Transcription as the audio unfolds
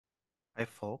Hi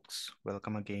folks,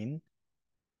 welcome again.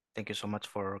 Thank you so much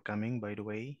for coming, by the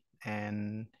way.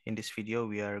 And in this video,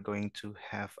 we are going to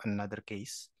have another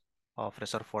case of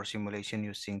reservoir simulation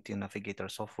using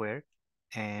tNavigator software.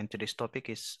 And today's topic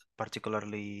is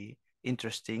particularly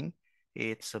interesting.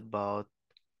 It's about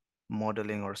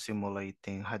modeling or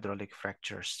simulating hydraulic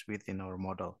fractures within our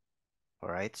model. All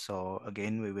right, so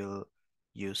again, we will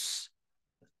use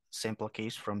sample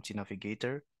case from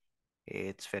tNavigator.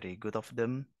 It's very good of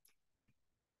them,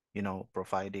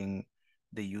 providing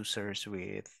the users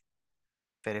with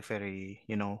very,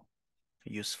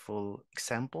 useful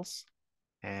examples.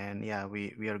 And yeah,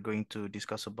 we are going to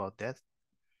discuss about that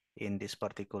in this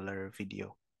particular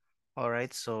video. All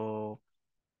right, so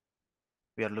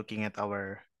we are looking at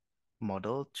our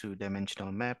model,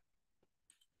 two-dimensional map,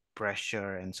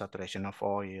 pressure and saturation of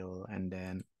oil, and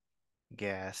then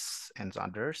gas and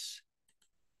others.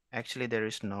 Actually, there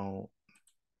is no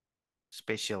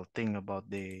special thing about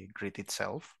the grid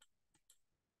itself.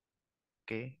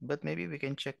 Okay, but maybe we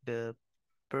can check the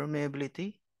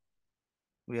permeability.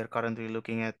 We are currently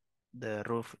looking at the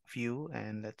roof view,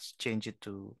 and let's change it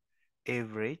to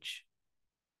average.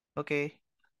 Okay,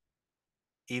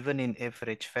 even in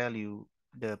average value,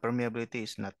 the permeability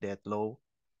is not that low.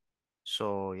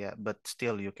 So yeah, but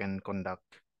still you can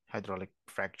conduct hydraulic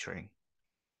fracturing.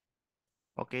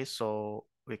 Okay, so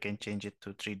we can change it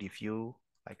to 3D view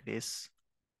like this.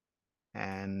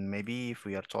 And maybe if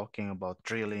we are talking about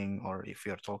drilling or if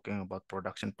we are talking about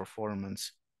production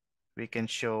performance, we can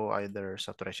show either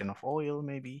saturation of oil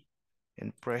maybe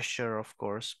and pressure, of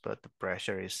course, but the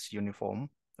pressure is uniform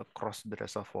across the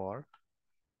reservoir.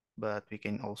 But we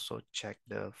can also check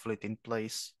the fluid in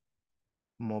place,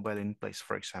 mobile in place,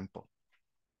 for example.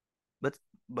 But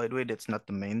by the way, that's not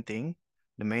the main thing.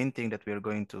 The main thing that we are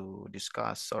going to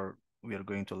discuss or we are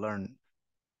going to learn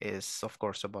is, of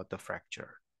course, about the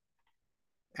fracture.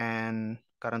 And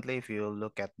currently, if you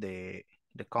look at the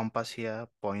compass here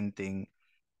pointing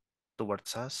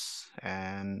towards us,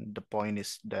 and the point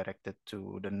is directed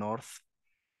to the north,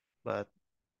 but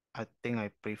I think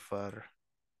I prefer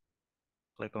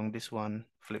click on this one,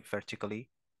 flip vertically.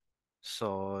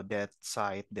 So that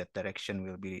side, that direction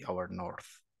will be our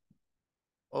north.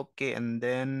 Okay, and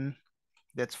then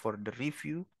that's for the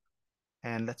review.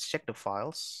 And let's check the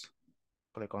files.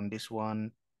 Click on this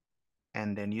one.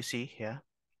 And then you see here,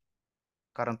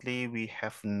 currently we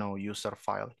have no user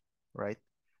file, right?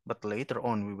 But later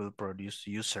on, we will produce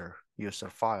user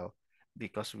file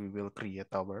because we will create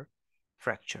our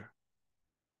fracture.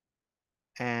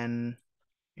 And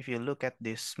if you look at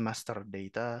this master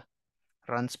data,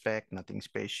 run spec, nothing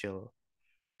special,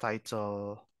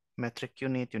 title, metric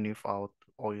unit, unif out,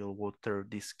 oil, water,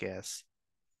 this gas.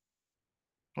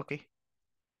 Okay,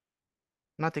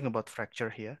 nothing about fracture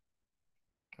here.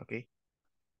 Okay,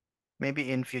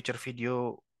 maybe in future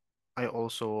video, I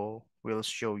also will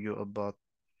show you about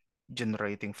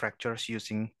generating fractures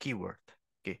using keyword.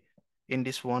 Okay, in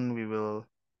this one, we will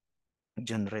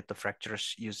generate the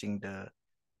fractures using the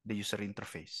user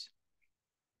interface.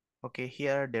 Okay,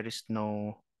 here there is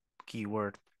no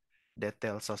keyword that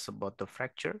tells us about the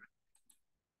fracture.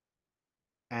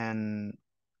 And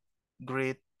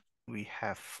grid, we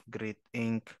have grid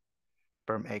ink,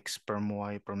 perm X, perm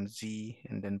Y, perm Z,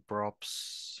 and then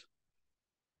props.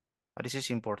 This is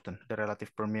important, the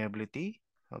relative permeability.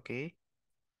 Okay,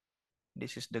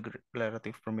 this is the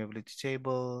relative permeability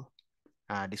table.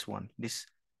 This one,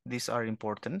 these are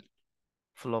important.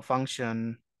 Flow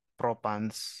function,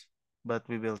 propans, but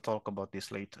we will talk about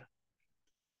this later.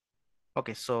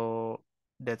 Okay, so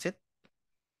that's it.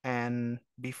 And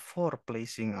before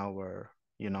placing our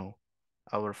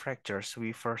fractures,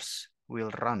 we first will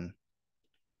run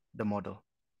the model.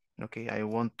 Okay, I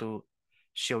want to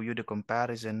show you the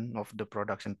comparison of the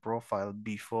production profile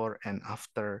before and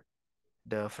after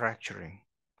the fracturing.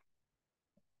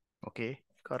 Okay,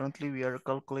 currently we are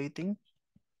calculating.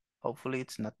 Hopefully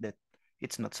it's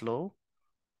not slow.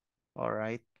 All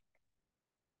right.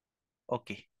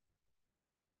 Okay.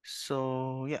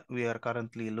 So yeah, we are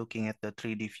currently looking at the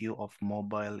 3D view of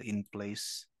mobile in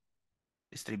place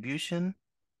distribution.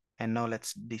 And now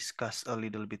let's discuss a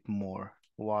little bit more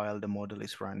while the model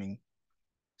is running.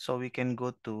 So we can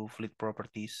go to fluid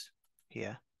properties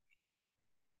here.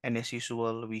 And as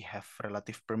usual, we have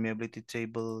relative permeability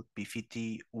table,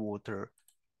 PVT, water,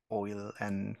 oil,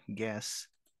 and gas,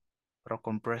 rock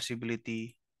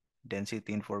compressibility,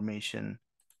 density information.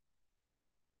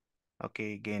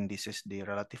 Okay, again, this is the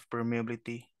relative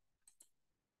permeability.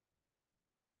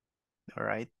 All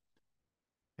right.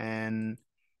 And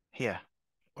here,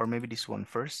 or maybe this one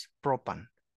first, propan.